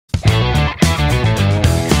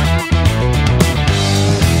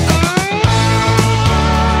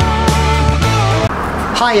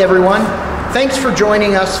Hi everyone, thanks for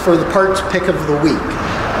joining us for the parts pick of the week.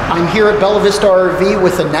 I'm here at Vista RV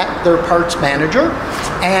with Annette, their parts manager,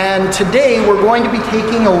 and today we're going to be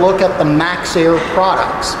taking a look at the MaxxAir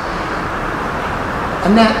products.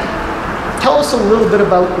 Annette, tell us a little bit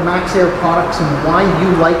about the MaxxAir products and why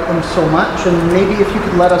you like them so much, and maybe if you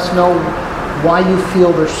could let us know why you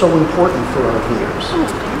feel they're so important for RVers.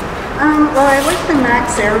 Okay. Well, I like the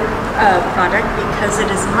MaxxAir product because it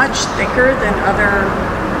is much thicker than other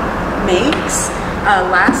makes,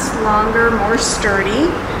 lasts longer, more sturdy,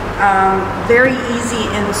 very easy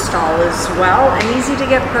install as well, and easy to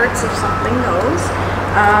get parts if something goes.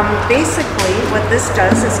 Basically, what this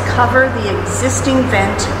does is cover the existing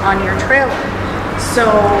vent on your trailer. So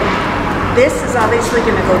this is obviously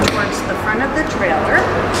going to go towards the front of the trailer.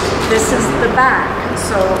 This is the back.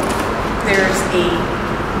 So there's a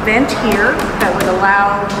vent here that would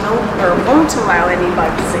allow won't allow any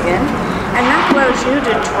bugs in, and that allows you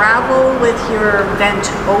to travel with your vent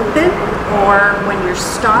open, or when you're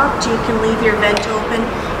stopped you can leave your vent open.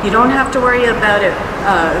 You don't have to worry about it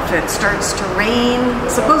if it starts to rain.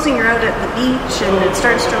 Supposing you're out at the beach and it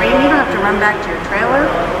starts to rain, you don't have to run back to your trailer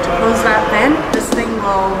to close that vent. This thing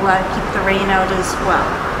will keep the rain out as well.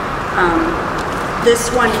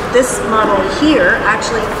 This model here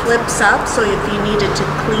actually flips up, so if you needed to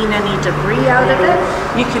clean any debris out of it,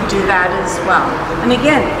 you could do that as well. And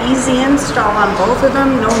again, easy install on both of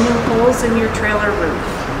them, no new holes in your trailer roof.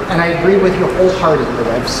 And I agree with you wholeheartedly.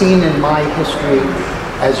 I've seen in my history,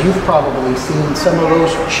 as you've probably seen, some of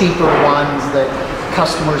those cheaper ones that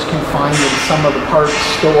customers can find in some of the parts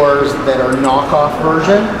stores that are knockoff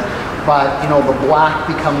version. But you know, the black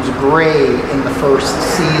becomes gray in the first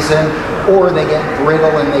season, or they get brittle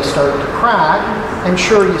and they start to crack, and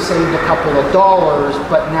sure, you saved a couple of dollars,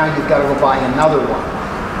 but now you've got to go buy another one.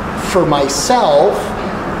 For myself,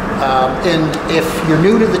 and if you're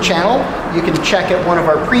new to the channel, you can check out one of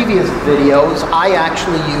our previous videos. I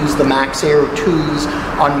actually use the MaxxAir 2s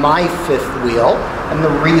on my fifth wheel, and the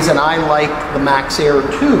reason I like the MaxxAir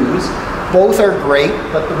 2s, both are great,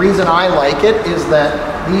 but the reason I like it is that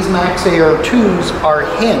these MaxxAir 2s are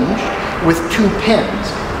hinged with 2 pins.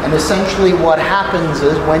 And essentially what happens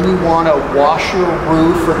is when you want to wash your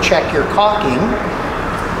roof or check your caulking,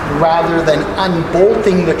 rather than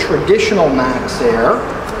unbolting the traditional MaxxAir,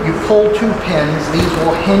 you pull 2 pins. These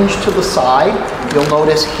will hinge to the side. You'll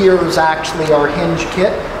notice here is actually our hinge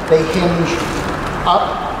kit. They hinge up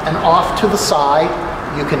and off to the side.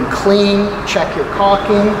 You can clean, check your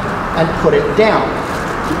caulking, and put it down.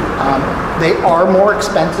 They are more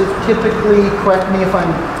expensive. Typically, correct me if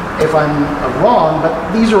I'm wrong,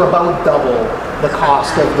 but these are about double the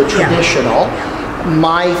cost of the traditional. Yeah.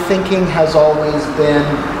 My thinking has always been,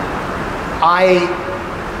 I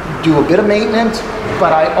do a bit of maintenance,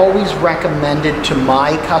 but I always recommend it to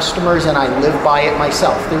my customers, and I live by it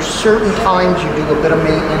myself. There's certain times you do a bit of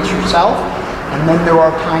maintenance yourself, and then there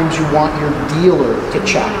are times you want your dealer to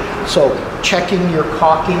check. So checking your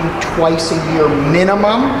caulking twice a year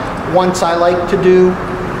minimum, once I like to do,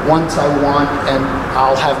 once I want, and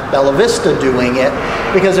I'll have Vista doing it,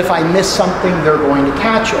 because if I miss something, they're going to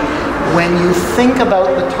catch it. When you think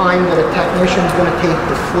about the time that a technician is going to take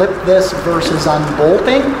to flip this versus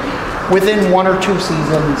unbolting, within 1 or 2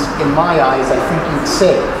 seasons, in my eyes, I think you'd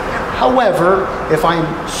save. However, if I'm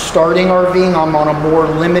starting RVing, I'm on a more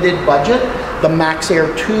limited budget, the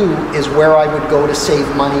MaxxAir 2 is where I would go to save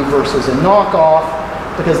money versus a knockoff,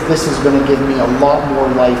 because this is going to give me a lot more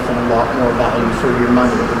life and a lot more value for your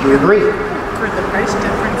money. Would you agree? For the price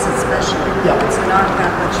difference especially, yeah. It's not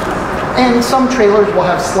that much money. And some trailers will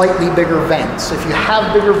have slightly bigger vents. If you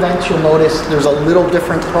have bigger vents, you'll notice there's a little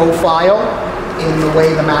different profile in the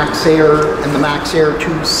way the MaxxAir and the MaxxAir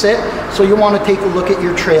 2 sit. So you want to take a look at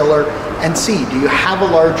your trailer and see, do you have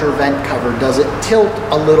a larger vent cover? Does it tilt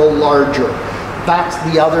a little larger? That's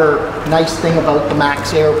the other nice thing about the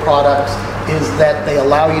MaxxAir products, is that they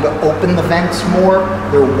allow you to open the vents more.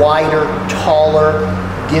 They're wider, taller,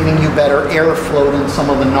 giving you better airflow than some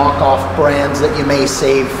of the knockoff brands that you may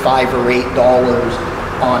save $5 or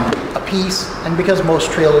 $8 on a piece. And because most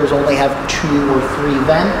trailers only have 2 or 3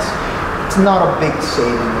 vents, it's not a big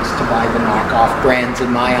savings to buy the knockoff brands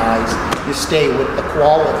in my eyes. You stay with the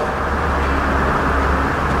quality.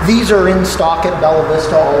 These are in stock at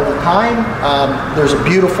Vista all the time. There's a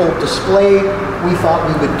beautiful display. We thought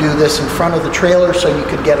we would do this in front of the trailer so you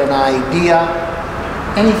could get an idea.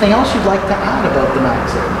 Anything else you'd like to add about the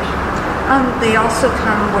MaxxAirs? They also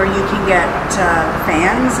come where you can get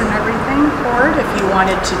fans and everything for it. If you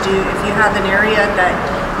wanted to do, if you have an area that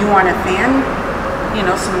you want a fan you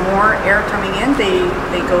know, some more air coming in,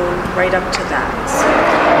 they go right up to that. So.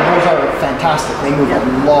 Those are fantastic. They move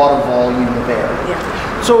a lot of volume of air.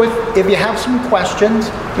 Yeah. So if you have some questions,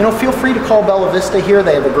 you know, feel free to call Bella Vista here.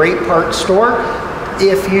 They have a great parts store.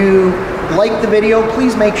 If you like the video,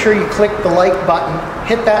 please make sure you click the like button,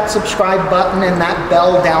 hit that subscribe button and that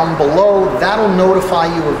bell down below. That'll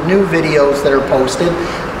notify you of new videos that are posted.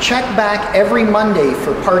 Check back every Monday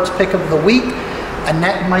for Parts Pick of the Week.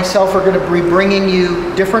 Annette and myself are going to be bringing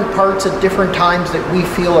you different parts at different times that we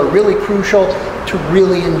feel are really crucial to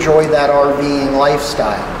really enjoy that RVing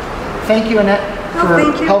lifestyle. Thank you, Annette, for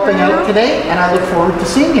helping out today, and I look forward to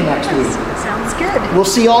seeing you next week. Sounds good. We'll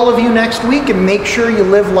see all of you next week, and make sure you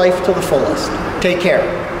live life to the fullest. Take care.